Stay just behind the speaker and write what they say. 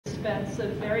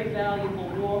expensive, very valuable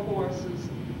war horses,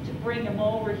 to bring them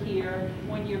over here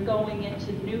when you're going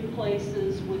into new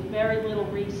places with very little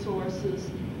resources.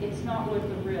 It's not worth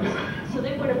the risk. So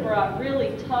they would have brought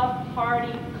really tough,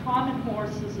 hardy, common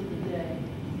horses of the day.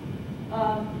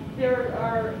 There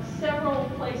are several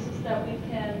places that we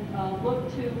can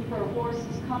look to for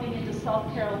horses coming into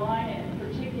South Carolina in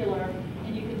particular,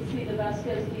 and you can see the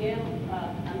Vasquez de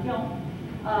Leon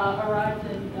arrived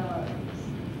and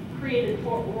created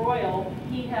Port Royal.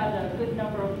 He had a good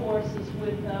number of horses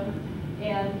with him,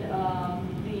 and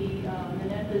the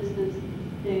Menendez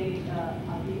de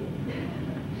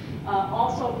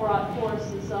also brought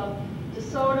horses up. De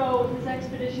Soto, his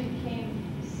expedition came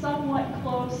somewhat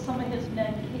close. Some of his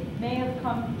men may have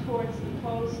come towards the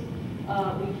coast.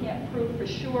 We can't prove for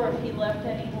sure if he left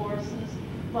any horses,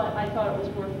 but I thought it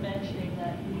was worth mentioning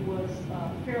that he was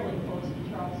fairly close to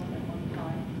Charleston at one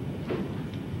time.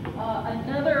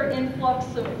 Another influx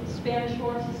of Spanish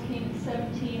horses came in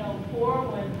 1704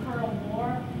 when Colonel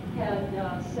Moore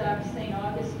had sacked St.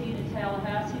 Augustine and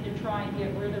Tallahassee to try and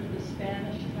get rid of the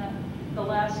Spanish, the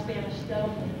last Spanish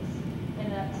settlements in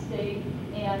that state,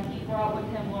 and he brought with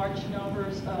him large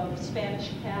numbers of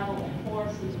Spanish cattle and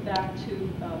horses back to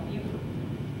Beaufort.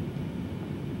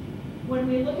 When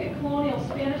we look at colonial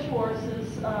Spanish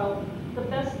horses, the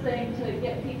best thing to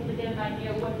get people to get an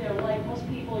idea of what they're like, most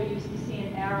people are used to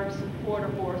seeing Arabs and quarter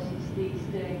horses these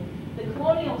days. The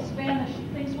colonial Spanish,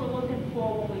 things we're looking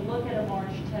for when we look at a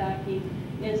Marsh Tacky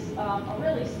is a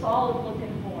really solid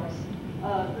looking horse.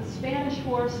 The Spanish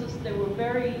horses, they were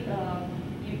very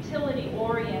utility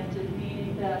oriented,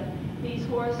 meaning that these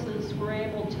horses were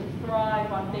able to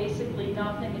thrive on basically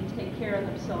nothing and take care of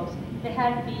themselves. They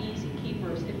had to be easy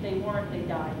keepers. If they weren't, they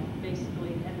died, basically,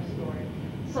 end of story.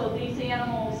 So these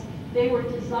animals, they were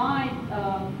designed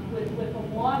with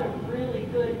a lot of really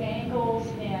good angles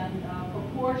and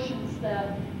proportions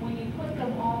that when you put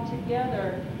them all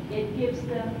together, it gives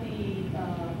them a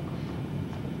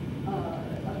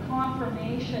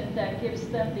conformation that gives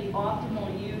them the optimal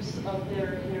use of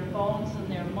their bones and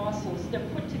their muscles. They're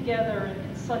put together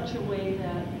in such a way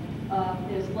that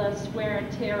there's less wear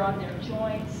and tear on their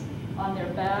joints, on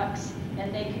their backs,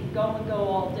 and they can go and go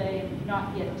all day and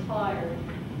not get tired.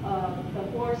 The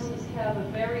horses have a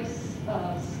very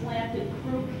slanted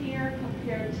croup here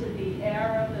compared to the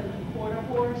Arab and the quarter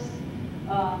horse.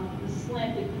 The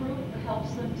slanted croup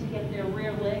helps them to get their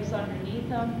rear legs underneath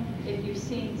them. If you've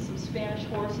seen some Spanish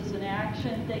horses in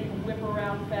action, they can whip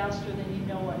around faster than you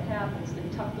know what happens. They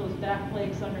tuck those back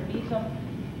legs underneath them,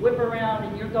 whip around,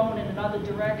 and you're going in another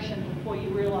direction before you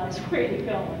realize where you're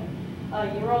going.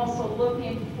 You're also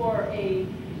looking for a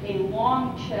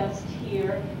long chest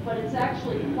here, but it's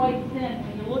actually quite thin.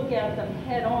 When you look at them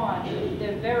head on,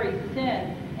 they're very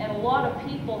thin. And a lot of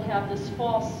people have this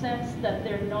false sense that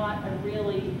they're not a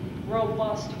really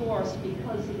robust horse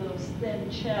because of those thin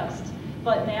chests.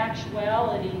 But in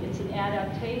actuality, it's an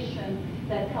adaptation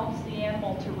that helps the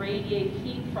animal to radiate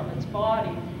heat from its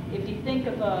body. If you think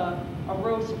of a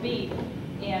roast beef,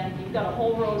 and you've got a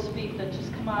whole roast beef that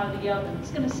just come out of the oven, it's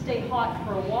going to stay hot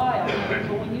for a while.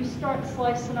 But when you start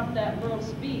slicing up that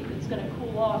roast beef, it's going to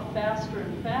cool off faster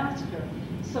and faster.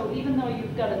 So even though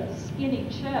you've got a skinny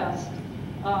chest,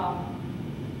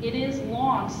 it is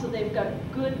long, so they've got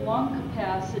good lung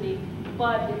capacity,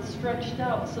 but it's stretched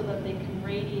out so that they can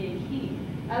radiate heat.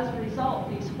 As a result,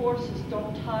 these horses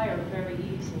don't tire very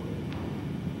easily.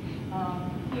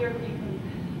 Here you can,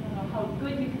 I don't know how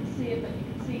good you can see it, but you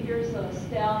can see here's a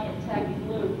stallion, Tacky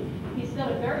Blue. He's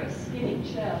got a very skinny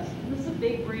chest. This is a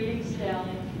big breeding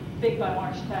stallion, big by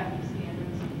Marsh Tacky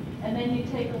standards. And then you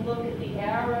take a look at the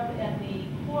Arab and the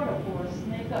quarter horse,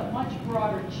 and they've got much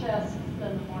broader chests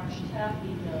than the Marsh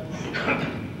Tacky does.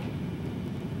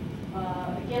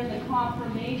 Again, the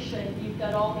conformation, you've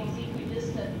got all these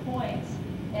equidistant points,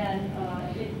 and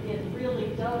it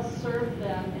really does serve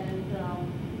them. And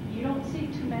you don't see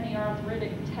too many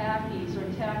arthritic tackies or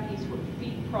tackies with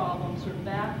feet problems or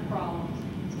back problems.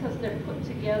 It's because they're put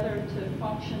together to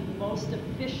function the most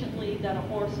efficiently that a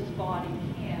horse's body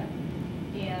can.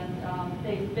 And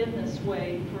they've been this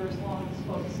way for as long as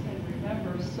folks can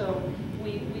remember. So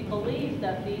we believe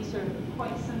that these are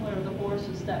quite similar to the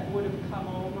horses that would have come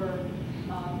over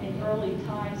in early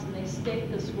times, and they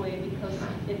stayed this way because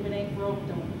if it ain't broke,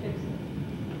 don't fix it.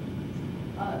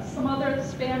 Some other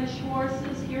Spanish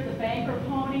horses here, the banker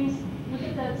ponies. Look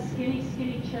at that skinny,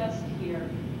 skinny chest here.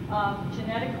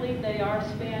 Genetically, they are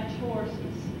Spanish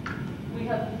horses. We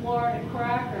have the Florida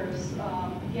Crackers,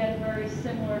 again, very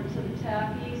similar to the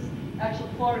Tackies. Actually,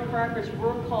 Florida Crackers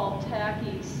were called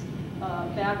Tackies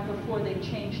back before they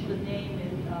changed the name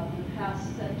in the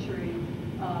past century.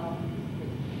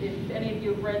 If any of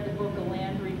you have read the book A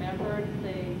Land Remembered,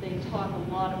 they talk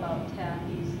a lot about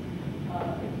tackies.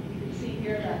 You can see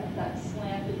here that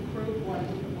slanted croup, one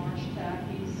with the Marsh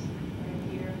tackies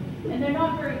right here. And they're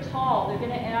not very tall. They're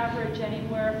going to average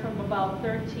anywhere from about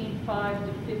 13.5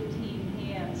 to 15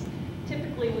 hands.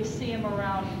 Typically we see them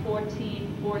around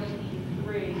 14,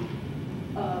 14.3.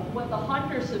 What the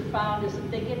hunters have found is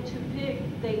if they get too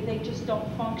big, they just don't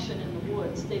function in the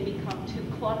woods. They become too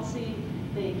klutzy.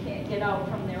 They can't get out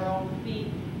from their own feet.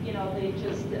 You know, they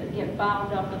just get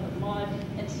bound up in the mud.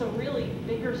 And so really,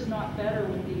 bigger's not better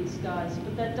with these guys.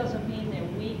 But that doesn't mean they're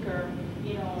weaker.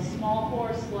 You know, a small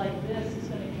horse like this is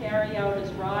going to carry out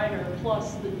his rider,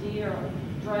 plus the deer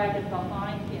dragging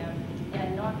behind him,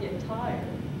 and not get tired.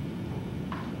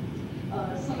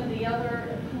 Some of the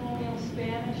other colonial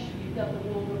Spanish, you've got the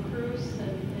Wilbur Cruz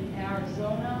in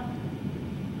Arizona,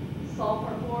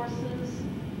 sulfur horses,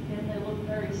 and they look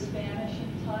very Spanish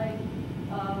in type.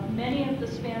 Many of the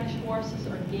Spanish horses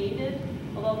are gated,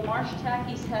 although the Marsh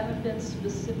tackies haven't been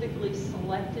specifically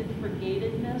selected for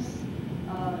gatedness.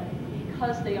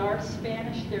 Because they are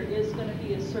Spanish, there is going to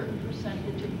be a certain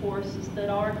percentage of horses that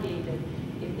are gated.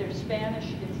 If they're Spanish,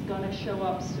 it's going to show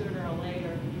up sooner or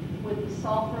later. With the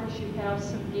sulfurs, you have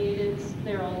some gateds.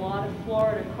 There are a lot of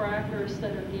Florida crackers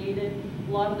that are gated.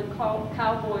 A lot of the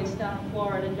cowboys down in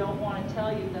Florida don't want to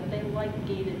tell you that they like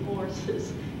gated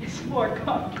horses. It's more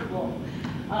comfortable.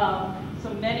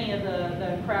 So many of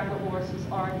the cracker horses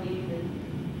are gated.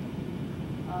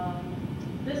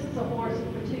 This is a horse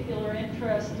of particular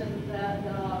interest in that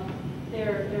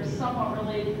they're somewhat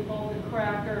related to both the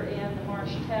cracker and the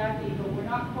Marsh tacky, but we're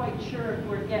not quite sure if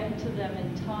we're getting to them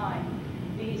in time.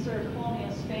 These are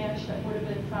colonial Spanish that would have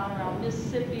been found around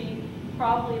Mississippi,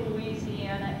 probably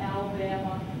Louisiana,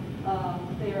 Alabama.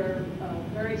 They're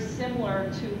very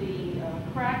similar to the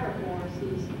cracker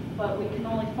horses, but we can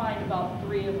only find about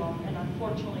 3 of them, and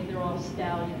unfortunately they're all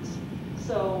stallions.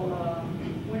 So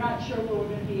we're not sure where we're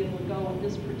going to be able to go with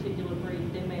this particular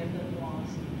breed. They may have been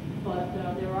lost. But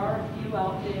there are a few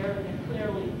out there, and they're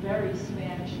clearly very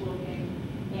Spanish looking,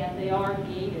 and they are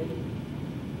gated.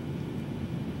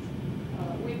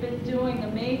 We've been doing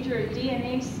a major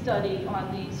DNA study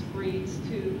on these breeds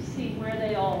to see where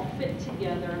they all fit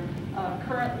together.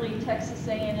 Currently, Texas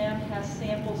A&M has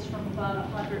samples from about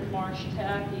 100 Marsh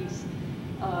tackies.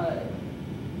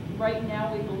 Right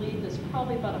now, we believe there's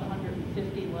probably about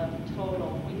 150 left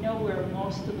total. We know where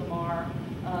most of them are.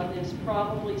 There's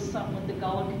probably some with the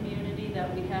Gullah community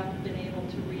that we haven't been able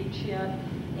to reach yet.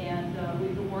 And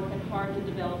we've been working hard to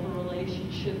develop a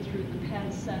relationship through the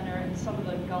Penn Center and some of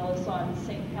the Gullahs on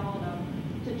St. Helena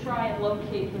to try and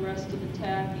locate the rest of the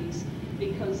tackies,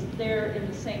 because they're in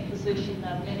the same position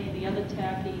that many of the other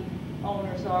tacky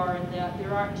owners are, in that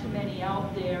there aren't too many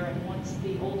out there, and once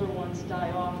the older ones die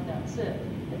off, that's it.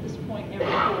 At this point, every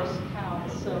horse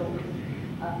counts. So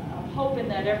I'm hoping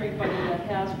that everybody that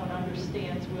has one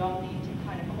understands we all need to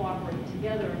kind of cooperate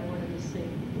together in order to save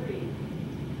the breed.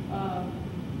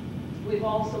 We've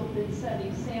also been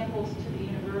sending samples to the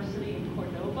University in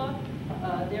Cordoba.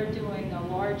 They're doing a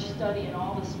large study in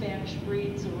all the Spanish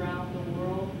breeds around the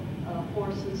world,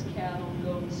 horses, cattle,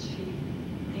 goats, sheep.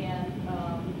 And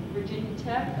Virginia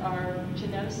Tech, our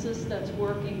geneticist that's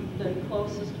working the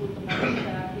closest with the Marsh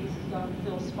tackies is Dr.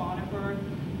 Phil Sponneberg,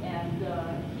 and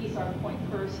he's our point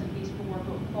person. He's been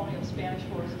working with colonial Spanish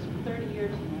horses for 30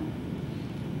 years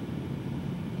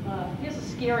now. Here's a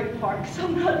scary part, because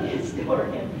I'm not a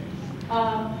historian.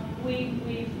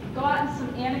 We've gotten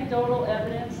some anecdotal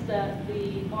evidence that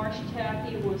the Marsh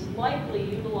tacky was likely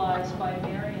utilized by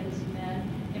Marion's men,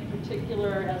 in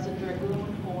particular as a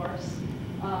dragoon horse.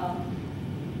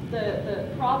 The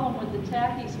problem with the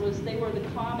tackies was they were the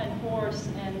common horse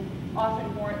and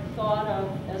often weren't thought of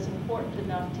as important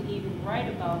enough to even write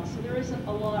about, so there isn't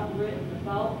a lot written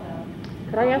about them.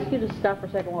 Could I ask you to stop for a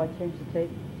second while I change the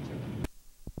tape?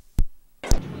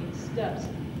 Between steps,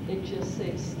 it just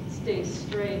stays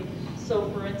straight. So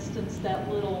for instance, that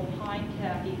little pine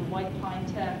tacky, the white pine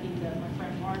tacky that my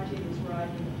friend Margie was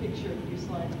riding in the picture a few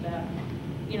slides back,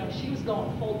 you know, she was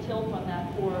going full tilt on that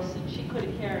horse, and she could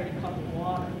have carried a cup of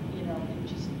water, you know, and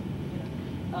just,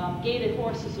 you know. Gated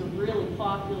horses are really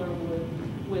popular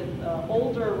with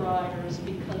older riders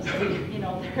because they, you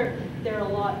know, they're a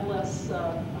lot less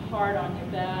hard on your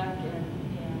back, and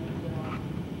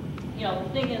you know, the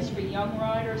thing is, for young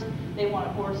riders, they want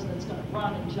a horse that's going to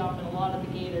run and jump, and a lot of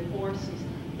the gated horses,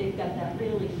 they've got that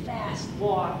really fast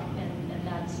walk, and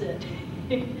that's it.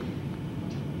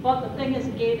 But the thing is,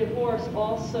 a gated horse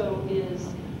also is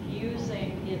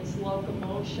using its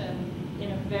locomotion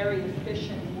in a very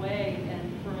efficient way,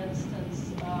 and for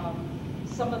instance,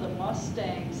 some of the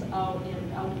Mustangs out in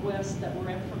out west that were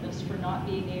infamous for not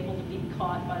being able to be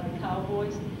caught by the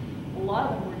cowboys. A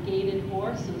lot of them were gaited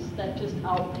horses that just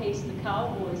outpaced the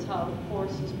cowboys'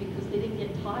 horses because they didn't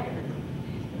get tired.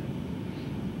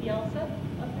 You all set?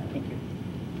 Okay. Thank you.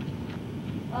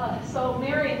 So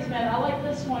Marion's men, I like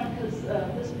this one because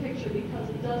this picture because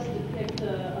it does depict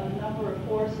a number of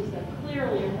horses that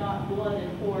clearly are not blooded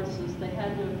horses. They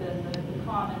had to have been the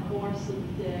common horse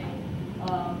of the day.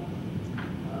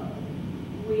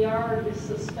 We are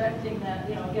suspecting that,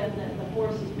 you know, again, that the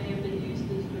horses may have been used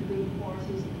as dragoon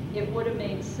horses. It would have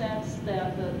made sense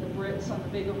that the Brits on the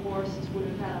bigger horses would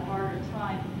have had a harder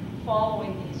time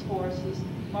following these horses.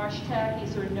 Marsh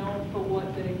tackies are known for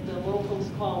what the locals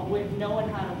call knowing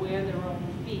how to wear their own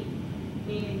feet,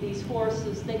 meaning these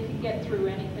horses, they can get through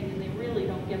anything and they really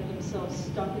don't get themselves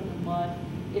stuck in the mud.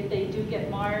 If they do get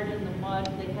mired in the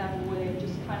mud, they have a way of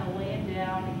just kind of laying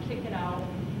down and kicking out,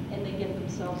 and they get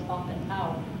themselves up and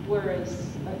out.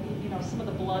 Whereas, you know, some of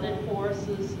the blooded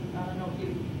horses, I don't know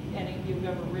if any of you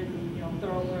have ever ridden, you know,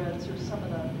 thoroughbreds or some of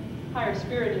the higher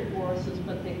spirited horses,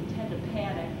 but they tend to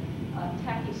panic.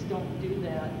 Tackies don't do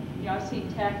that. You know, I've seen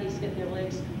tackies get their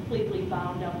legs completely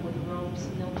bound up with ropes,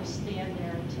 and they'll just stand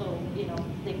there until, you know,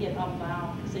 they get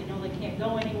unbound because they know they can't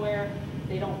go anywhere.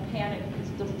 They don't panic because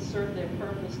it doesn't serve their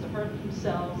purpose to hurt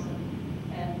themselves,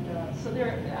 and so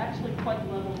they're actually quite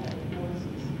level-headed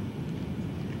horses.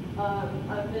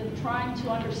 I've been trying to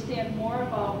understand more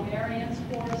about Marion's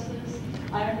horses.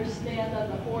 I understand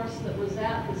that the horse that was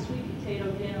at the sweet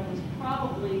potato dinner was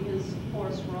probably his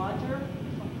horse Roger,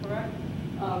 if I'm correct.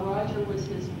 Roger was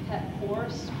his pet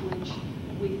horse, which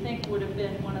we think would have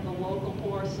been one of the local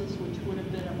horses, which would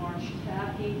have been a Marsh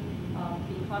Tacky.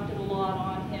 He hunted a lot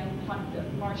on him.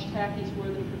 Marsh Tackies were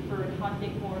the preferred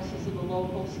hunting horses of the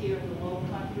locals here in the Low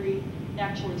Country, and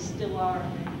actually still are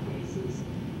in many cases.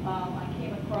 I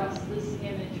came across this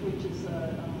image, which is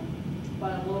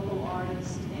by a local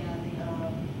artist, and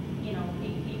you know,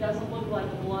 he doesn't look like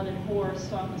a blooded horse,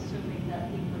 so I'm assuming that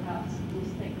he perhaps was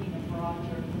thinking of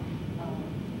Roger.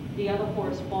 The other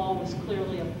horse, Ball, was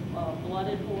clearly a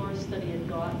blooded horse that he had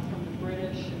gotten from the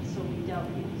British, and so we doubt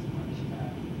he was a Marsh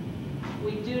Tacky.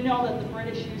 We do know that the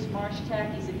British used Marsh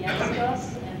Tackies against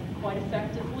us, and quite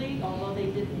effectively, although they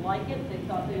didn't like it. They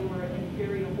thought they were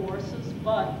inferior horses,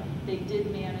 but they did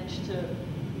manage to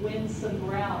win some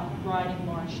ground riding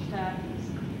Marsh Tackies.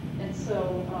 And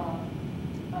so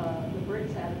the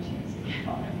Brits had a chance to get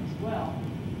on him as well.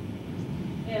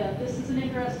 Yeah, this is an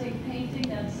interesting painting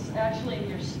that's actually in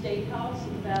your State House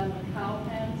at the Battle of the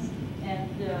Cowpens, and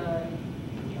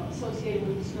you know, associated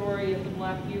with the story of the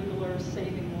Black Buglers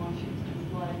saving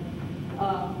Washington's life.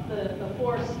 The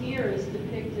horse here is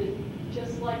depicted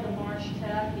just like a Marsh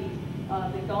Tacky.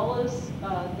 The Gullahs,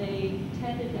 they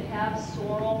tended to have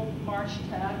sorrel Marsh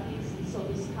Tackies, and so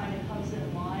this kind of comes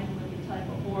in line with the type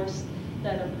of horse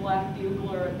that a Black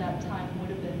Bugler at that time would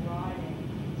have been riding.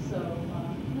 So,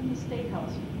 in the State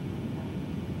House.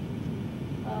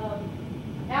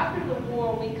 After the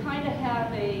war, we kind of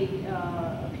have a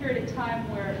period of time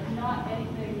where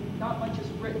not much is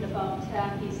written about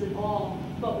tackies at all,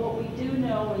 but what we do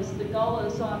know is the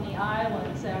Gullahs on the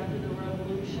islands after the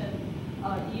Revolution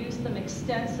used them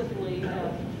extensively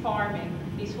for farming.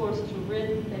 These horses were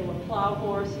ridden, they were plow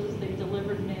horses, they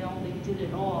delivered mail, they did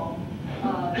it all.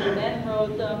 The men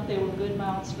rode them, they were good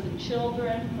mounts for the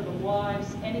children, for the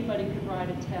wives. Anybody could ride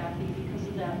a tacky because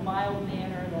of that mild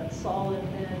manner, that solid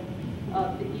head,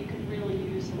 that you could really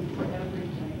use them for everything.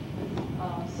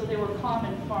 So they were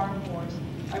common farm horse.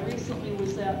 I recently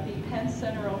was at the Penn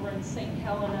Center over in St.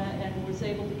 Helena and was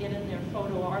able to get in their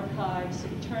photo archives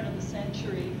of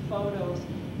turn-of-the-century photos.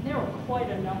 And there were quite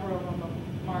a number of them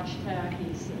of Marsh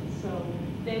Tackies, and so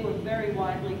they were very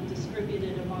widely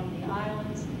distributed among the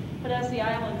islands. But as the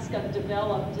islands got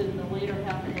developed in the later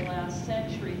half of the last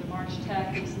century, the Marsh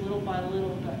Tackies little by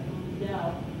little got moved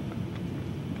out.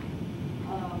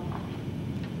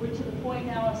 We're to the point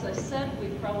now, as I said, we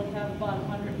probably have about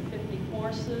 150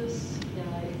 horses.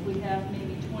 If we have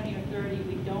maybe 20 or 30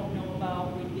 we don't know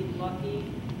about, we'd be lucky.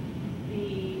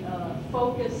 The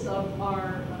focus of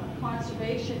our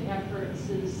conservation efforts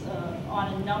is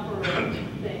on a number of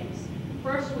things.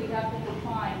 First, we have to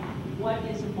define what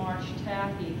is a Marsh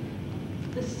Tacky.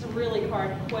 This is a really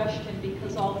hard question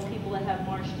because all the people that have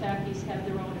Marsh Tackies have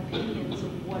their own opinions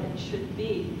of what it should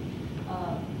be.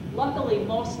 Luckily,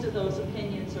 most of those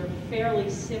opinions are fairly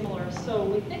similar, so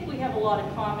we think we have a lot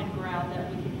of common ground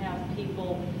that we can have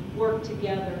people work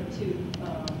together to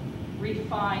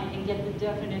refine and get the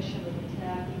definition of a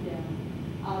tacky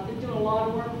down. I've been doing a lot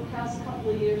of work the past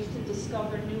couple of years to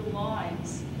discover new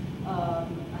lines.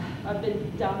 I've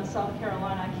been down to South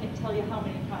Carolina, I can't tell you how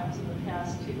many times in the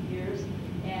past 2 years,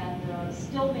 and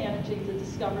still managing to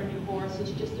discover new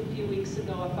horses. Just a few weeks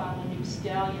ago, I found a new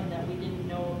stallion that we didn't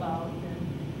know about,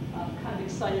 and I'm kind of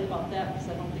excited about that because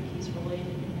I don't think he's related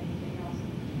to anything else.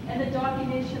 And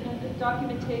the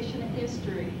documentation and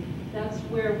history. That's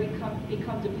where we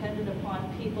become dependent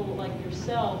upon people like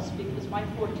yourselves, because my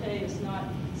forte is not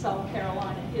South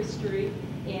Carolina history,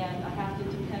 and I have to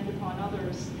depend upon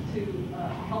others to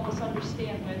help us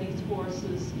understand where these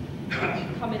horses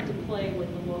come into play with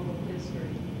the local history.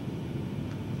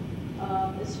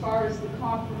 As far as the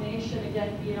confirmation,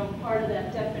 again, you know, part of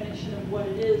that definition of what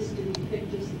it is, do we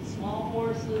pick just the small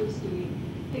horses? Do we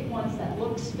pick ones that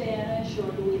look Spanish,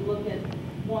 or do we look at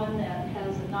one that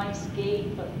has a nice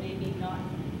gait but maybe not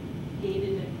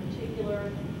gaited in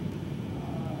particular?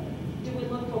 Do we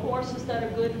look for horses that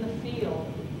are good in the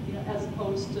field, you know, as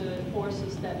opposed to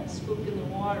horses that spook in the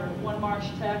water? One Marsh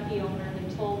Tacky owner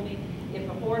had told me, if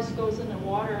a horse goes in the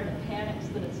water and it panics,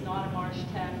 that it's not a Marsh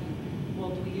Tacky. Well,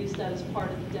 do we use that as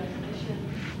part of the definition?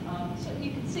 So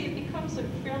you can see it becomes a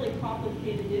fairly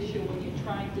complicated issue when you're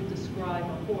trying to describe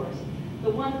a horse. The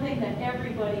one thing that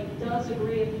everybody does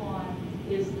agree upon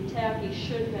is the Tacky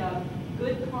should have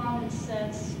good common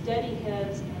sense, steady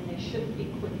heads, and they shouldn't be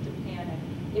quick to panic.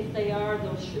 If they are,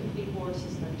 those shouldn't be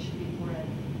horses that should be bred.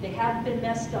 They haven't been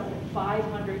messed up in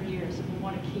 500 years, and we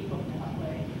want to keep them that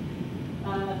way.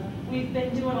 We've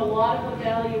been doing a lot of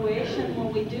evaluation.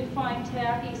 When we do find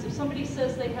Tackies, if somebody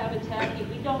says they have a Tacky,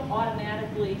 we don't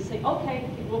automatically say, okay,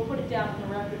 we'll put it down in the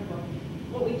record book.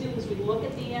 What we do is we look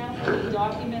at the animal, we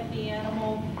document the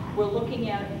animal, we're looking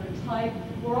at it for type.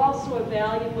 We're also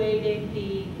evaluating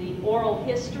the oral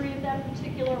history of that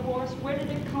particular horse. Where did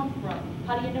it come from?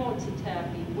 How do you know it's a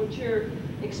Tacky? What's your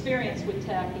experience with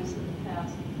Tackies in the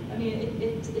past? I mean,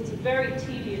 it's a very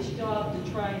tedious job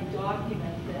to try and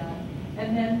document that.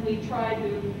 And then we try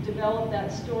to develop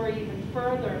that story even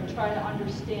further and try to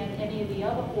understand any of the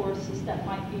other horses that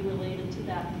might be related to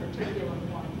that particular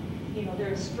one. You know,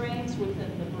 there are strains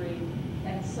within the breed,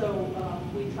 and so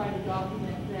we try to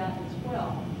document that as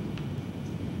well.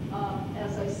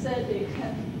 As I said, the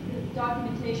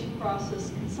documentation process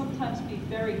can sometimes be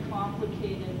very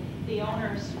complicated. The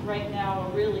owners right now are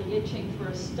really itching for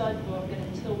a stud book, and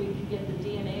until we can get the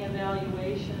DNA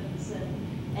evaluations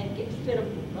and fit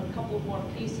a couple more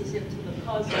pieces into the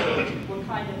puzzle, we're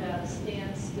kind of at a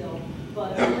standstill.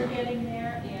 But we're getting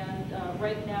there, and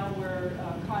right now we're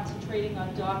concentrating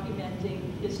on documenting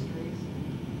histories.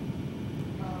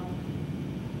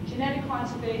 Genetic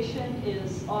conservation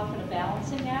is often a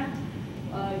balancing act.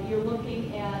 You're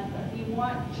looking at, you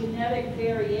want genetic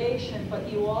variation,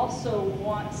 but you also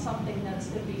want something that's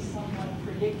going to be somewhat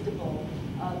predictable.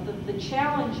 The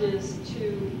challenge is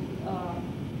to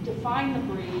define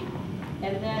the breed,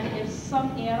 and then if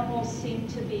some animals seem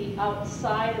to be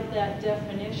outside of that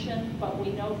definition, but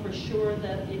we know for sure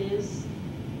that it is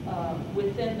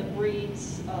within the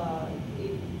breeds,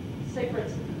 say for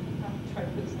instance, I'm trying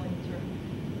to put this in terms.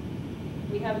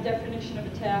 We have a definition of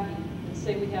a Tacky, and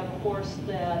say we have a horse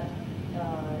that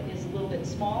is a little bit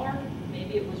smaller,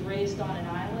 maybe it was raised on an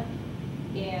island,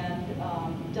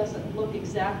 and doesn't look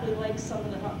exactly like some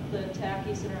of the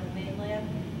Tackies that are on the mainland.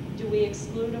 Do we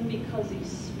exclude him because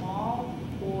he's small,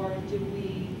 or do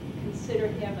we consider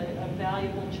him a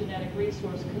valuable genetic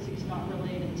resource because he's not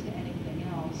related to anything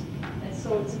else? And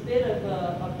so it's a bit of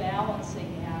a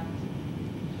balancing act.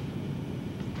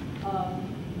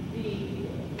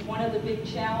 One of the big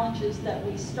challenges that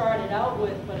we started out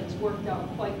with, but it's worked out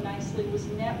quite nicely, was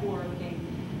networking.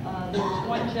 There was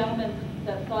one gentleman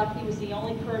that thought he was the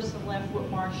only person left with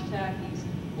Marsh Tackies.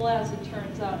 Well, as it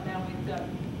turns out, now we've got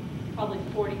probably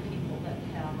 40 people that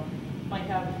have them. Might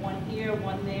have one here,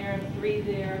 one there, 3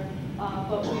 there.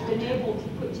 But we've been able to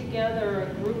put together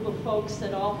a group of folks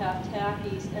that all have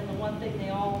Tackies, and the one thing they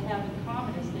all have in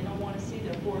common is they don't want to see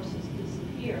their horses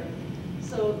disappear.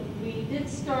 So we did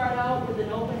start out with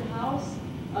an open house.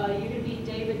 You're going to meet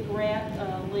David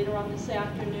Grant later on this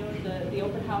afternoon. The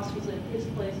open house was at his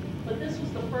place. But this was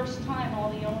the first time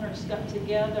all the owners got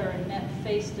together and met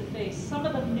face to face. Some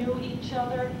of them knew each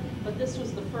other, but this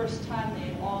was the first time they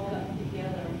had all gotten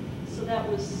together. So that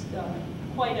was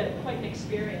quite an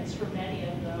experience for many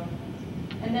of them.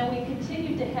 And then we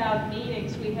continued to have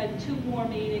meetings. We had 2 more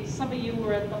meetings. Some of you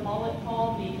were at the Mullet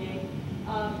Hall meeting,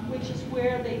 which is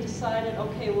where they decided,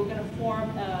 okay, we're going to form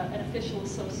an official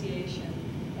association.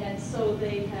 And so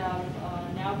they have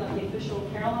now got the official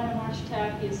Carolina Marsh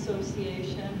Tacky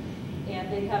Association,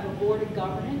 and they have a board of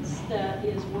governance that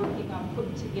is working on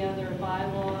putting together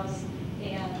bylaws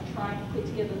and trying to put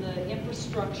together the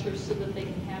infrastructure so that they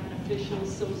can have an official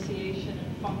association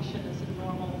and function as a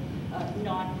normal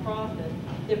nonprofit.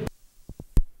 They're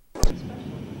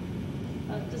special.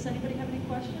 Does anybody have any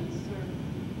questions?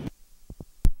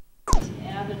 He's an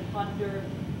avid hunter,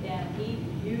 and he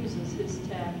uses his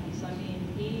tackies. I mean,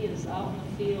 he is out in the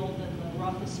field in the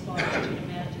roughest spots you can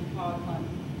imagine hog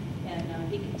hunting, and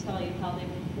he can tell you how they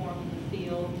perform in the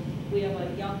field. We have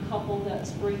a young couple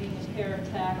that's bringing a pair of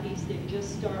tackies. They're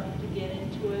just starting to get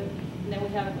into it. And then we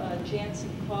have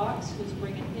Jansen Cox, who's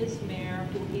bringing his mare,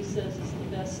 who he says is the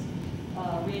best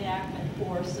reenactment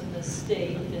horse in the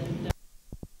state. And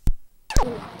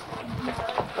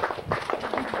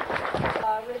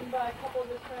ridden by a couple of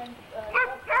his friends,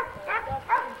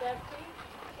 Dusty and Betsy.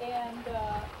 And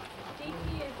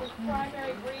Tacky is his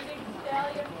primary breeding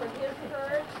stallion for his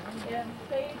herd. And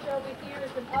Sage over here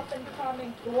is an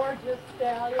up-and-coming gorgeous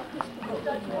stallion,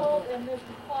 Dutch-Colt, and this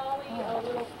is Polly, a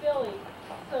little filly.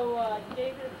 So,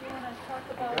 David, if you want to talk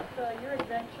about your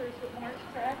adventures with Marsh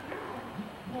Tacky.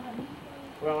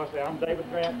 Well, I say I'm David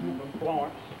Grafton from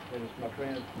Florence. And it's my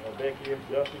friends Becky and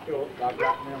Dusty Phillips. I've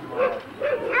got them Marsh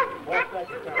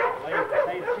Tacky kind of lazy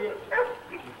potato chips.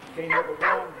 Came up with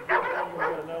one, you're going to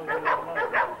get another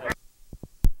one.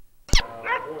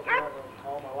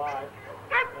 All my life,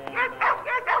 and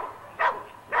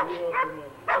grew up in the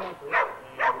country, and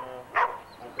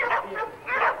I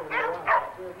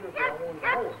said, I wanted a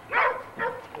horse.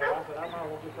 So I said, I might as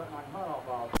well get something I can hunt off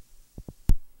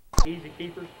of. Easy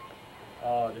keepers,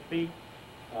 the feet,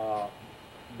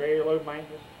 very low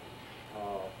maintenance.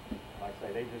 Like I say,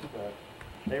 they just,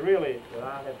 they really, and I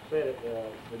have said it,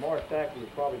 the Marsh Tacky is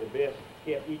probably the best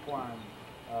kept equine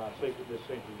secret this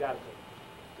century. Got to say.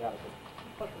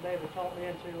 Dr. David taught me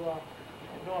into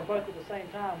doing both at the same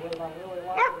time, whether I really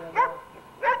liked it.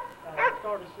 And I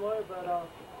started slow, but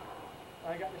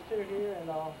I got this two here, and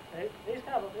he's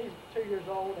 2 years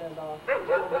old, and he's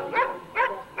really good. He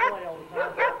wants to play all the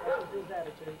time. That's just his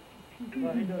attitude.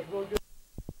 But he does real good.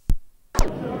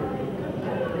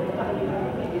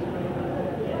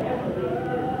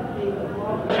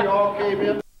 She all came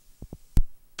in.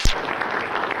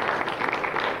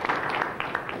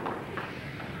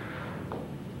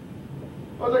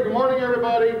 Good morning,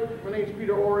 everybody. My name's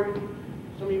Peter Horry.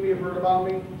 Some of you may have heard about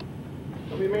me.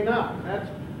 Some of you may not. That's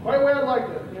quite the way I liked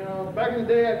it. You know, back in the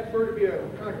day, I preferred to be a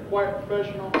kind of quiet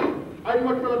professional. I'd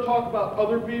much rather talk about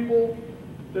other people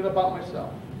than about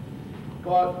myself.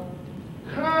 But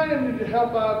kind of need to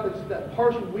help out because that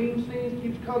Parson Weems thing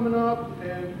keeps coming up,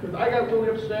 and because I got really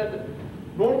upset that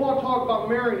no one wanted to talk about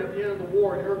Marion at the end of the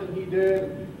war and everything he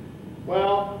did.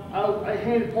 Well, I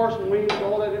handed Parson Weems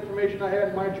all that information I had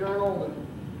in my journal, and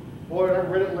boy, I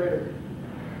read it later.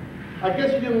 I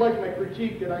guess he didn't like my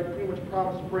critique that I pretty much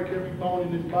promised to break every bone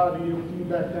in his body when he came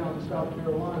back down to South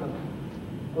Carolina.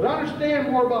 But I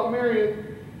understand more about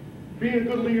Marion being a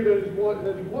good leader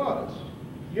than he was.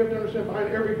 You have to understand behind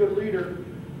every good leader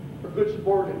are good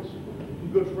subordinates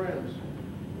and good friends.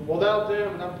 And without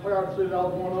them, and I'm proud to say that I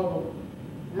was one of them,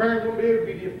 Marion wouldn't be able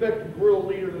to be the effective guerrilla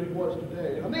leader that he was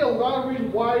today. And I think a lot of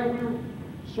reasons why we were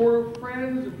sort of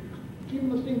friends and keeping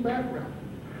the same background.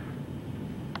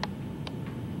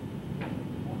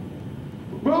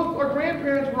 Both our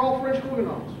grandparents were all French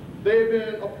Huguenots. They had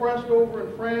been oppressed over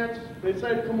in France. They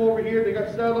decided to come over here. They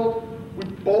got settled. We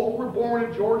both were born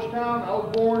in Georgetown. I was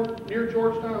born near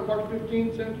Georgetown on March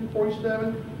 15,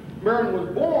 1747. Marion was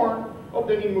born,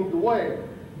 then he moved away.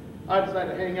 I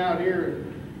decided to hang out here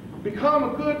and become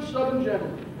a good Southern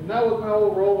gentleman. And that was my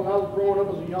whole role when I was growing up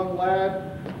as a young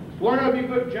lad. Learn how to be a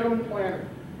good gentleman planner.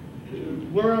 To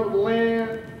learn about the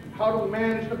land, how to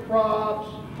manage the crops,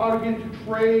 how to get into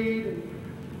trade.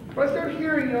 But I started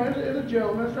hearing, you know, as a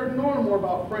gentleman, I started knowing more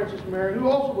about Francis Marion, who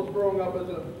also was growing up as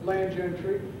a land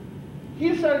gentry. He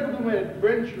decided to go an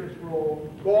adventurous role,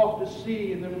 go off to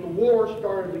sea, and then when the war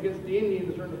started against the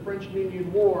Indians during the French and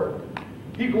Indian War,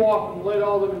 he'd go off and led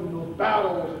all of them in those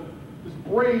battles. This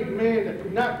brave man that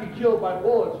could not be killed by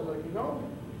bullets. Like, you know,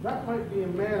 that might be a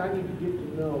man I need to get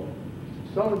to know.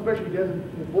 Someone especially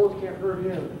doesn't, the bullets can't hurt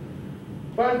him.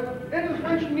 But in the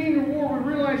French and Indian War,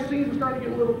 we realized things were starting to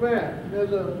get a little bad.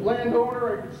 As a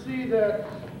landowner, I could see that,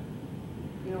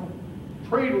 you know,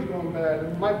 trade was going bad.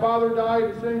 And my father died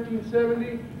in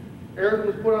 1770. Everything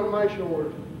was put on my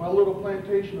shoulders. My little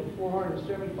plantation of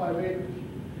 475 acres.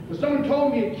 But someone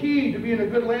told me a key to being a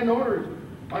good landowner is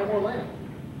buy more land.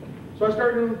 So I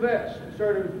started to invest. I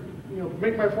started to, you know,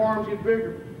 make my farms get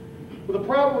bigger. But the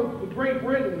problem with Great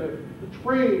Britain, the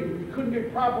trade, we couldn't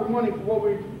get proper money for what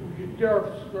we could get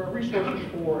our resources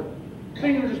for.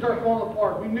 Things would just start falling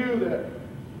apart. We knew that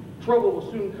trouble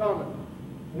was soon coming.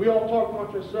 We all talked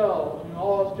amongst ourselves, and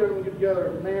all us gentlemen get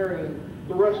together, Marion and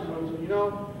the rest of them,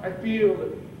 and I feel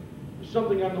that there's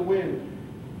something on the wind.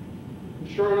 And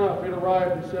sure enough, it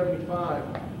arrived in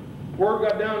 75. Word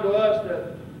got down to us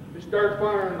that they started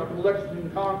firing up in Lexington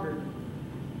and Concord.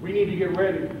 We need to get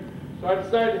ready. So I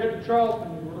decided to head to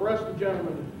Charleston with the rest of the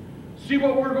gentlemen, see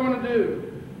what we're going to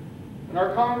do. And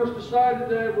our Congress decided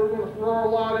that we're going to throw our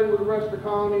lot in with the rest of the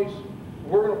colonies,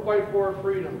 and we're going to fight for our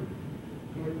freedom.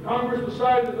 And the Congress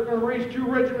decided that they're going to raise 2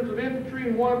 regiments of infantry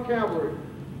and 1 of cavalry.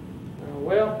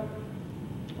 Well,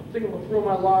 I think I'm going to throw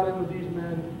my lot in with these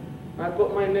men. I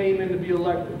put my name in to be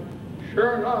elected.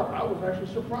 Sure enough, I was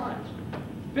actually surprised.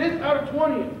 5th out of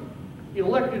 20th,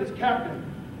 elected as captain.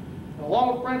 And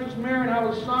along with Francis Marion, I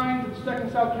was assigned to the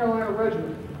 2nd South Carolina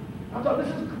Regiment. I thought,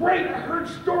 this is great. I heard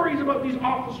stories about these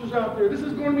officers out there. This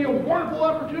is going to be a wonderful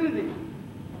opportunity.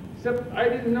 Except I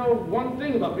didn't know one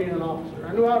thing about being an officer.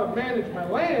 I knew how to manage my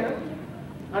land.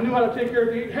 I knew how to take care of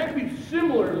things. It had to be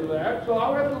similar to that, so I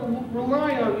would have to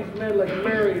rely on these men like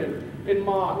Marion and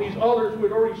Marsh, these others who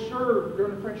had already served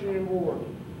during the French and Indian War.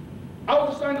 I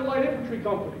was assigned to light infantry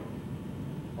company.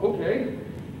 Okay,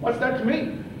 what's that to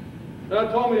me? Then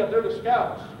I told me that they're the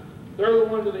scouts. They're the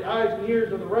ones with the eyes and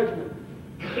ears of the regiment.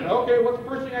 And okay, what's the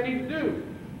first thing I need to do?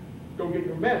 Go get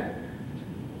your men.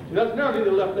 See, that's another thing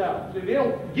they left out. See, they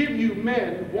don't give you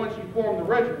men once you form the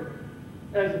regiment.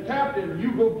 As a captain,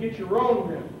 you go get your own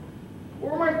men.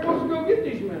 Where am I supposed to go get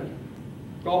these men?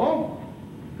 Go home.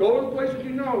 Go to the places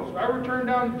you know. So I returned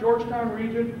down to Georgetown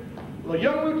region with a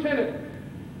young lieutenant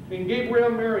named Gabriel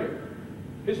Marion.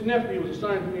 His nephew was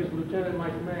assigned to me as a lieutenant in my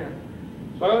command.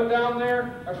 So I went down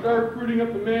there, I started recruiting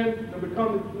up the men and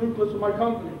become the nucleus of my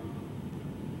company.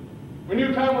 We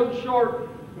knew time wasn't short.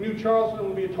 We knew Charleston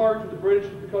would be a target for the British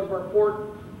because of our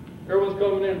port. Everyone's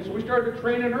coming in. So we started to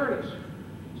train in earnest.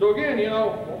 So again,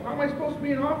 well, how am I supposed to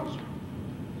be an officer?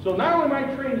 So not only am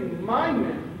I training my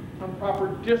men on proper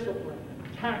discipline,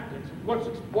 and tactics, and what's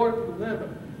exploited for them,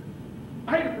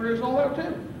 but I had to figure this all out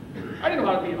too. I didn't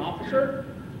know how to be an officer.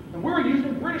 And we were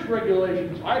using British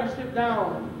regulations. So I had to sit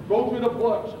down and go through the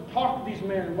books and talk to these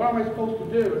men and what am I supposed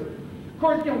to do? And of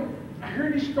course, I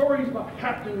hear these stories about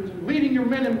captains and leading your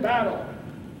men in battle.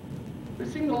 They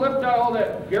seem to left out all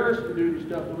that garrison duty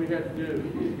stuff that we had to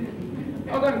do.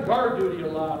 I was on guard duty a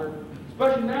lot,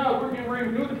 especially now we're getting ready,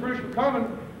 we knew the British were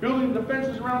coming, building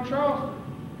defenses around Charleston.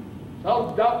 So I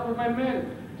was out there with my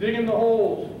men, digging the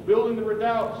holes, building the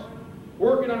redoubts,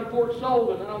 working on Fort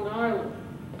Sullivan and on the island.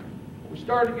 We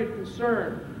started to get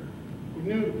concerned. We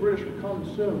knew the British were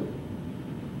coming soon.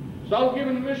 So I was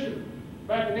given a mission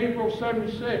back in April of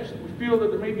 '76. We feel that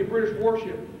there may be a British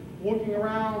warship looking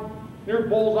around near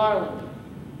Bull's Island.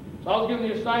 So I was given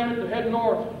the assignment to head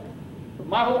north. But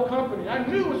my whole company, I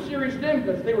knew it was serious then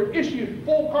because they were issued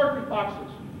full cartridge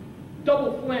boxes,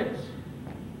 double flints,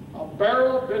 a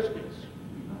barrel of biscuits,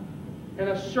 and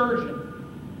a surgeon.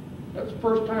 That's the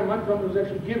first time my company was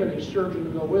actually given a surgeon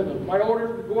to go with them. My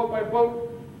orders were to go up by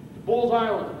boat to Bull's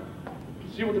Island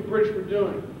to see what the British were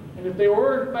doing. And if they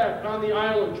were in fact on the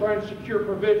island trying to secure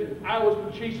provisions, I was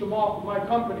to chase them off with my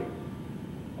company.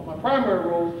 Well, my primary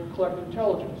role was to collect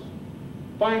intelligence,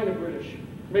 find the British,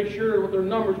 make sure what their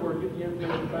numbers were, get the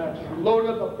information back. So we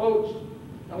loaded up the boats,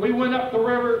 and we went up the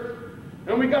river,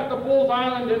 and we got to Bull's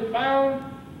Island and found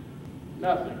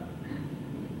nothing.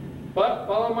 But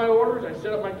following my orders, I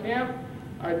set up my camp.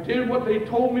 I did what they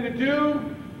told me to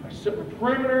do. I set my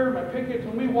perimeter, my pickets,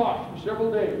 and we watched for several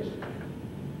days.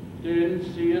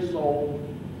 Didn't see a soul.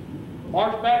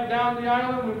 Marched back down the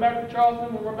island, went back to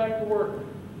Charleston, and we're back to work.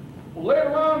 Well,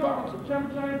 later on, about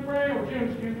September time frame, or June,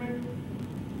 excuse me,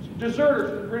 some deserters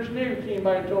from the British Navy came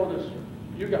by and told us,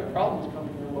 you've got problems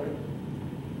coming your way.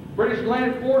 British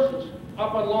land forces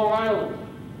up on Long Island.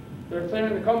 They're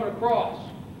thinking of coming across.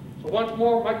 So once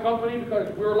more, my company,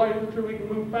 because we were light infantry, we can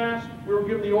move fast, we were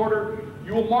given the order,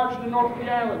 you will march to the north of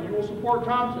the island. You will support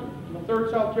Thompson in the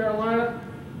 3rd South Carolina,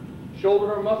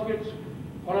 shouldered our muskets,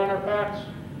 put on our packs,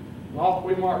 and off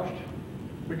we marched.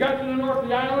 We got to the north of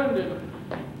the island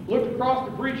and looked across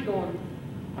the breach going,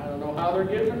 I don't know how they're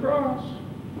getting across.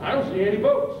 I don't see any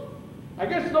boats. I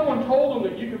guess someone told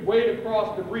them that you could wade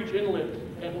across the breach inlet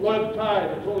at low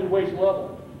tide that's only waist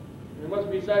level. It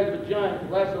must be the size of a giant.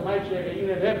 The last time I checked,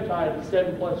 even at ebb tide, it's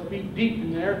 7+ feet deep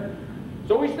in there.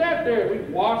 So we sat there.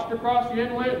 We watched across the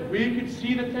inlet. We could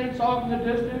see the tents off in the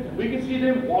distance, and we could see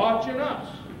them watching us.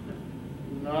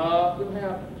 Nothing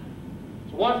happened.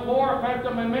 So once more, I packed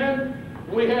up my men,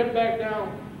 and we headed back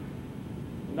down.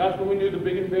 And that's when we knew the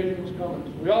big invasion was coming.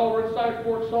 So we all were inside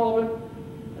Fort Sullivan,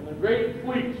 and the great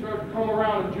fleet started to come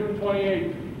around on June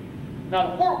 28th.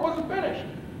 Now, the fort wasn't finished.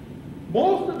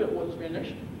 Most of it was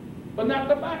finished. but not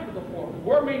the back of the fort.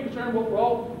 We're mainly concerned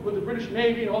with the British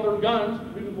Navy and all their guns.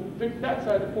 We can fix that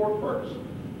side of the fort first.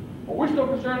 But we're still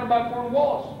concerned about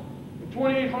Cornwallis.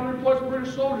 2,800 plus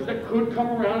British soldiers that could come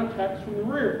around and attack us from the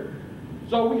rear.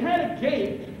 So we had a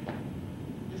gate,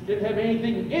 just didn't have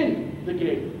anything in the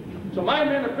gate. So my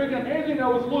men are picking up anything that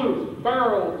was loose,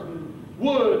 barrels, and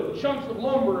wood, and chunks of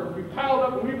lumber, and we piled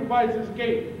up and we improvised this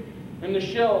gate. And the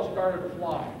shells started to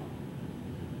fly.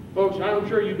 Folks, I'm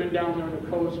sure you've been down there on the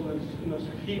coast in the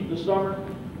heat of the summer.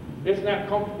 It's not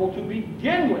comfortable to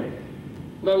begin with,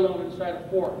 let alone inside a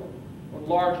fort, with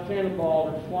large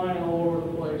cannonballs are flying all over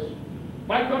the place.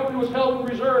 My company was held in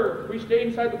reserve. We stayed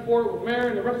inside the fort with Marion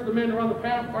and the rest of the men around the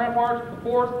ramparts of the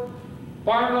fort,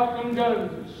 firing off them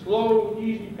guns at a slow,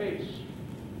 easy pace.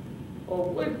 Oh,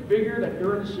 we figured that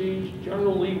during the siege,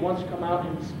 General Lee wants to come out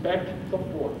and inspect the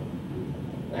fort.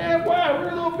 And wow, we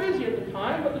were a little busy at the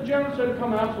time, but the general said to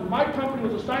come out, so my company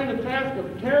was assigned the task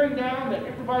of tearing down that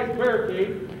improvised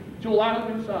barricade to allow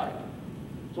them inside.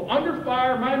 So under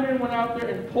fire, my men went out there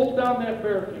and pulled down that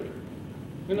barricade.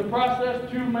 In the process,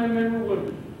 2 of my men were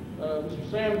wounded,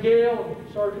 Mr. Sam Gale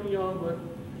and Sergeant Young, but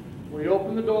we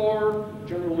opened the door,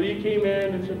 General Lee came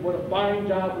in and said what a fine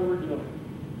job we were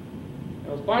doing.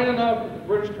 It was fine enough that the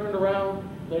British turned around,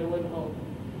 they went home.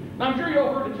 Now I'm sure you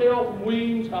all heard the tale from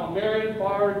Weems how Marion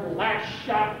fired the last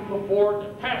shot from the fort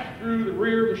that passed through the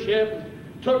rear of the ship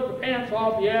and took the pants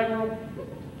off the admiral.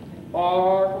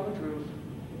 Far from the truth.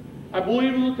 I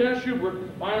believe Lieutenant Schubert was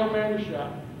the final man who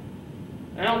shot.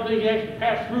 I don't think he actually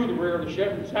passed through the rear of the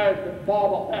ship and decided to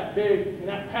ball up that big and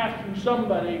not pass through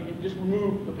somebody and just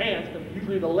remove the pants, because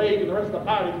usually the leg and the rest of the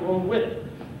body is going with it.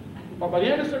 But by the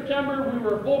end of September, we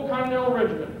were a full Continental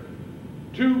regiment.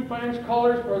 2 French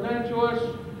colors presented to us.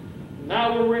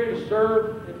 Now we're ready to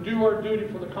serve and do our duty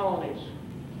for the colonies.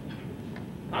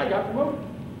 I got promoted.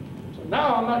 So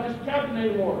now I'm not just a captain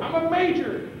anymore. I'm a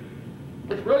major.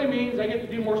 Which really means I get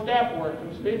to do more staff work.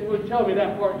 And they didn't really tell me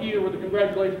that part either with the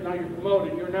congratulations, now you're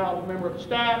promoted. You're now a member of the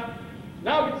staff.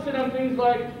 Now I get to sit on things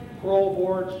like parole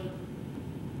boards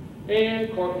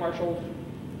and court martials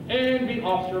and be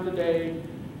officer of the day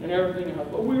and everything else.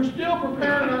 But we were still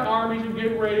preparing our armies and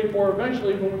getting ready for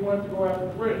eventually when we wanted to go after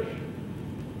the British.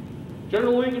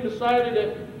 General Lincoln decided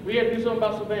that we had to do something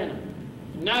about Savannah.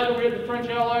 Now that we had the French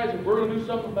allies, and we're going to do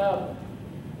something about it.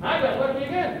 I got lucky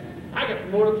again. I got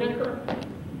promoted to Lieutenant Colonel.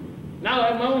 Now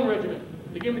I have my own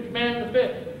regiment to give me command of the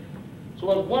 5th.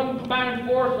 So as one combined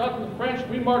force up in the French,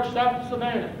 we marched south to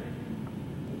Savannah.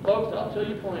 And folks, I'll tell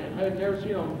you plain, I've never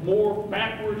seen a more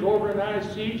backwards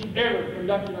organized siege ever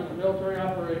conducted on a military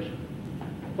operation.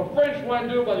 The French want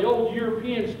to do it by the old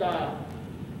European style.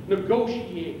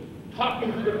 Negotiate,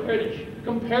 talking to the British,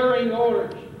 comparing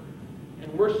orders.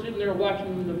 And we're sitting there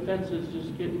watching the defenses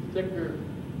just getting thicker,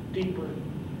 deeper,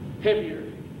 heavier.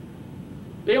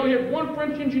 They only had 1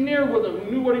 French engineer with them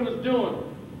who knew what he was doing.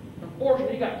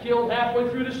 Unfortunately, he got killed halfway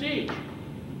through the siege.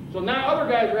 So now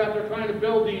other guys are out there trying to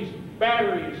build these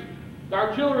batteries. The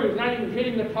artillery was not even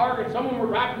hitting the target. Some of them were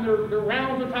rocking their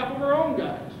rounds on top of our own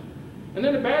guys. And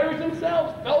then the batteries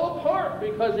themselves fell apart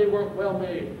because they weren't well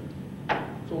made.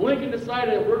 So Lincoln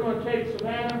decided that we're going to take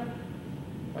Savannah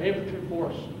by infantry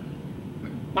force.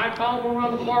 My column went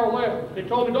around the far left. They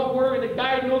told me, don't worry, the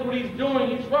guy knows what he's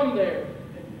doing. He's from there.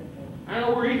 I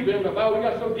don't know where he's been, but about we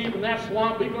got so deep in that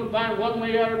swamp, we couldn't find one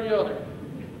way out or the other.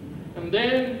 And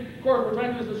then, of course, we're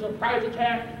trying to do this as a surprise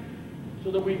attack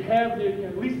so that we'd have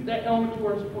at least that element to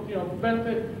our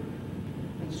benefit.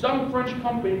 And some French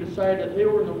company decided that they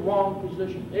were in the wrong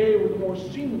position. They were the more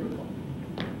senior one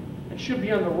and should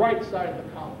be on the right side of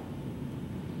the column.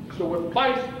 So with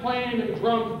fifes playing and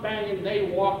drums banging,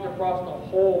 they walked across the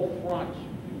whole front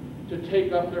to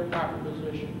take up their proper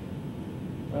position.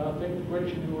 Well, I think the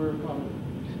British knew we were coming.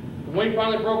 When we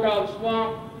finally broke out of the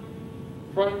swamp,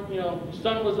 the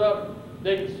sun was up,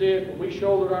 they could see it, but we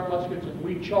shouldered our muskets and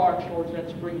we charged towards that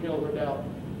Spring Hill redoubt.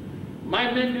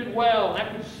 My men did well. I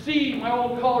could see my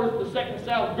old colors of the 2nd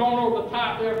South going over the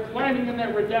top there, climbing in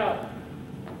that redoubt.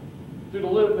 Through the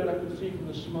little bit I could see from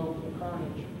the smoke and the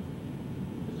carnage,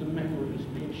 as the men were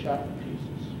just being shot to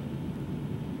pieces.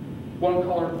 One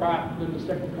color dropped, then the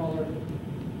 2nd color.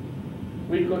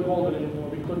 We couldn't hold it anymore.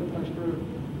 We couldn't punch through.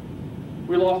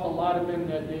 We lost a lot of men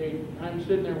that day. I'm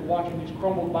sitting there watching these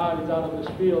crumbled bodies out on this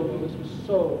field, and this was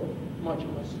so much a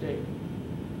mistake.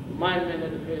 My men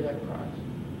had to pay that price.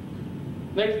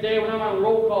 Next day, when I'm on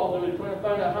roll call duty, trying to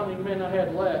find out how many men I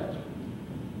had left,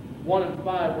 1 in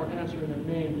 5 weren't answering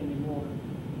their names anymore.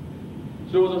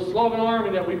 So it was a slugging army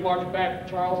that we marched back to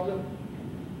Charleston.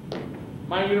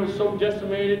 My unit was so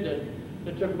decimated that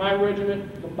they took my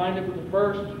regiment, combined it with the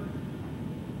 1st.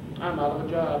 I'm out of a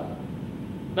job.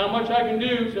 Not much I can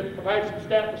do except provide some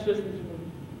staff assistance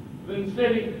within the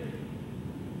city.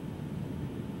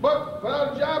 But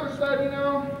without a job, I decided, you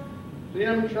know,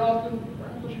 DM in Charleston,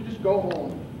 perhaps I should just go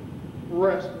home,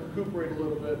 rest, and recuperate a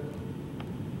little bit.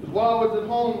 Because while I was at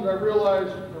home, I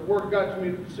realized the word got to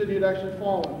me that the city had actually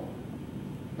fallen.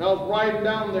 And I was riding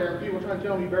down there, and people were trying to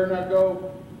tell me, you better not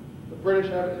go. The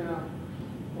British have it now.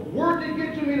 But word did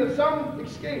get to me that some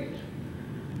escaped,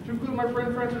 to include my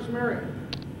friend Francis Marion.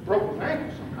 Broke his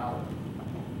ankle somehow.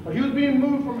 But he was being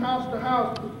moved from house to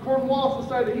house. Cornwallis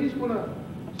decided he's going to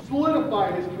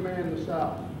solidify his command in the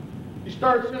South. He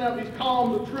started sending out these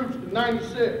columns of troops to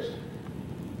 96,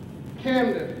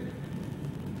 Camden.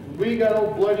 And we got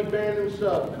old Bloody Band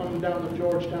himself coming down to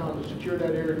Georgetown to secure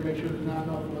that area to make sure there's not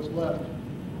enough of us left.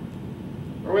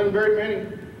 There wasn't very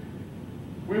many.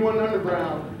 We went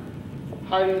underground,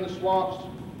 hiding in the swamps,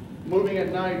 moving at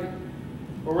night.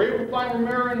 But we were able to find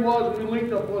where Marion was, and we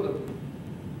linked up with him.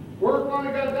 Word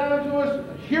finally got down to us.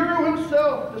 The hero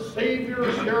himself, the savior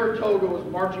of Saratoga, was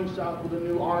marching south with a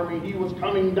new army. He was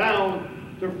coming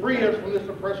down to free us from this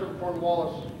oppressor of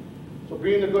Cornwallis. So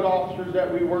being the good officers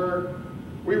that we were,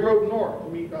 we rode north to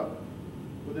meet up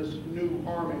with this new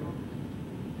army.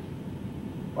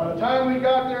 By the time we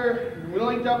got there, and we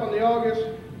linked up on the August,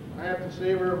 I have to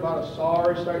say we were about a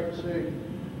sorry sight to see.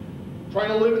 Trying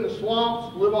to live in the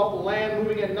swamps, live off the land,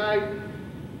 moving at night.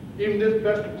 Even this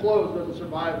best of clothes doesn't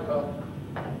survive well.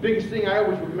 Biggest thing I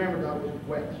always remembered I was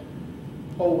wet.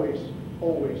 Always,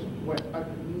 always wet. I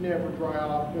could never dry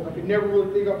off because I could never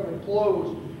really dig up my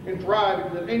clothes and dry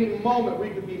because at any moment we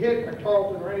could be hit by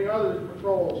Tarleton or any other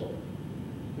patrols.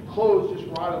 The clothes just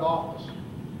rotted off us.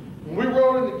 When we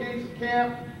rode in the gates of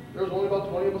camp, there was only about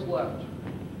 20 of us left.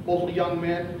 Mostly young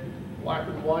men, black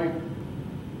and white.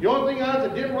 The only thing on us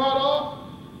that didn't rot off,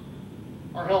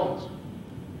 our helmets.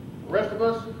 The rest of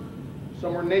us,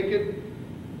 some were naked,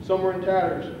 some were in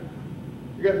tatters.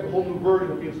 You got the whole new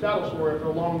version of being saddle sore after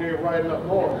a long day of riding up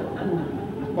north.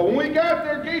 But when we got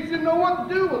there, Gates didn't know what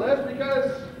to do with us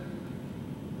because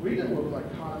we didn't look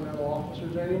like Continental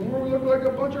officers anymore. We looked like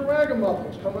a bunch of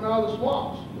ragamuffins coming out of the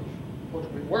swamps. Which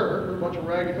we were, a bunch of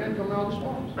ragged men coming out of the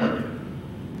swamps.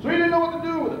 So he didn't know what to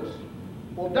do with us.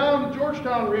 Well, down the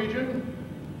Georgetown region,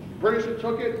 the British had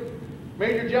took it.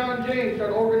 Major John James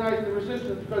started organizing the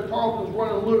resistance because Tarleton was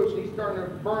running loose and he's starting to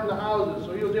burn the houses.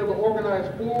 So he was able to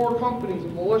organize 4 companies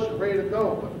of militia ready to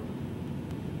go. But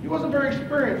he wasn't very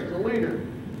experienced as a leader.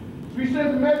 So he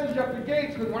sends a message up to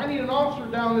Gates because I need an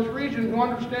officer down this region who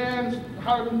understands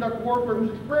how to conduct warfare,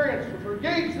 who's experienced. So for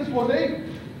Gates, this was a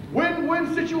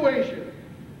win-win situation.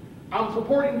 I'm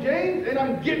supporting James and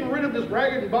I'm getting rid of this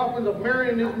ragged and buffins of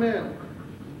Marion and his men.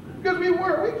 Because we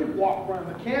could walk around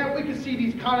the camp, we could see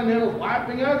these Continentals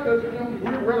laughing at us because we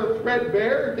were rather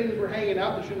threadbare, things were hanging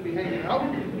out that shouldn't be hanging out.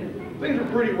 Things were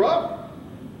pretty rough.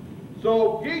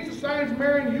 So Gates assigns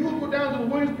Marion, you will go down to the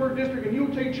Williamsburg district and you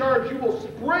will take charge, you will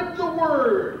spread the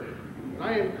word. And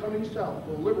I am coming south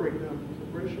to liberate them from the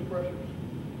British oppressors.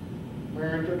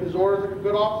 Marion took his orders like a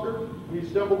good officer. We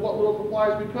assembled what little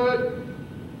supplies we could.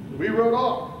 We rode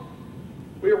off.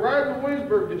 We arrived in the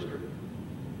Williamsburg district.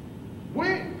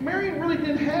 Marion really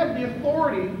didn't have the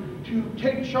authority to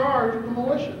take charge of the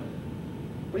militia.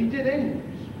 But he did anyways,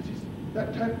 because he's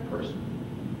that type of person.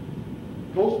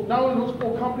 Not only those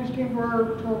 4 companies came to our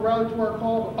rally, to our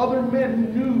call, but other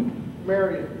men who knew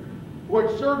Marion, who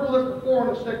had served with us before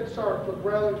in the 2nd Sergeant,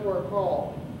 rallied to our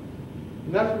call.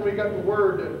 And that's when we got the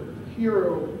word that the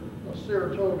hero of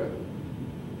Saratoga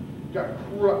got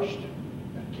crushed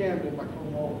at Camden by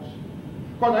Cornwallis.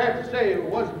 Of course, I have to say, it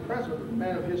was impressive that a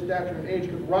man of his stature and age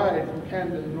could ride from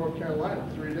Camden to North Carolina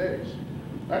in 3 days.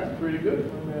 That's pretty good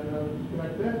for a man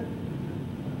like that.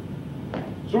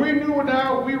 So we knew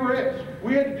now we were it.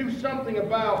 We had to do something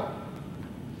about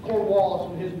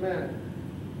Cornwallis and his men.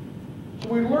 So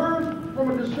we learned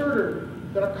from a deserter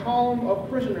that a column of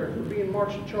prisoners were being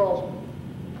marched to Charleston.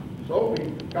 So we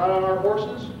got on our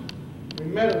horses, we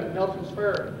met him at Nelson's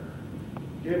Ferry,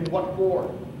 gave him what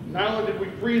for. Not only did we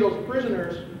free those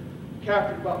prisoners, we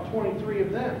captured about 23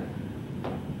 of them.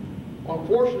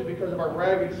 Unfortunately, because of our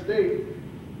ragged state,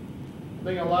 the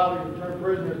thing allowed these returned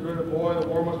prisoners to say, boy, the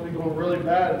war must be going really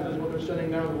bad if this is what they're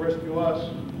sending down to rescue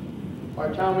us. By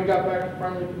the time we got back to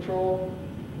friendly control,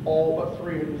 all but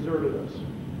 3 had deserted us.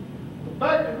 The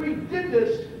fact that we did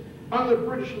this under the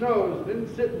British nose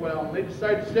didn't sit well, and they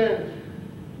decided to send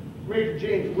Major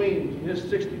James Weems and his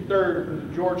 63rd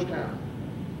to Georgetown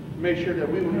to make sure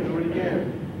that we wouldn't do it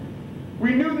again.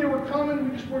 We knew they were coming,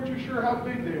 we just weren't too sure how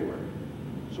big they were.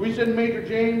 So we sent Major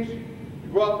James to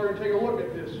go out there and take a look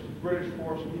at this British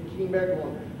force, and he came back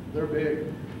going, they're big.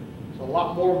 There's a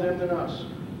lot more of them than us.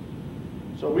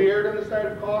 So we erred on the side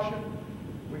of caution.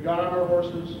 We got on our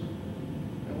horses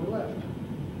and we left.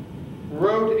 We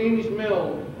rode to Amy's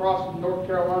Mill, across North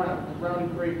Carolina, and Rounding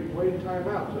Creek, and waited time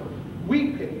out. So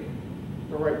we picked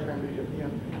the right time to hit the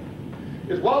end.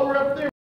 Is while we're up there,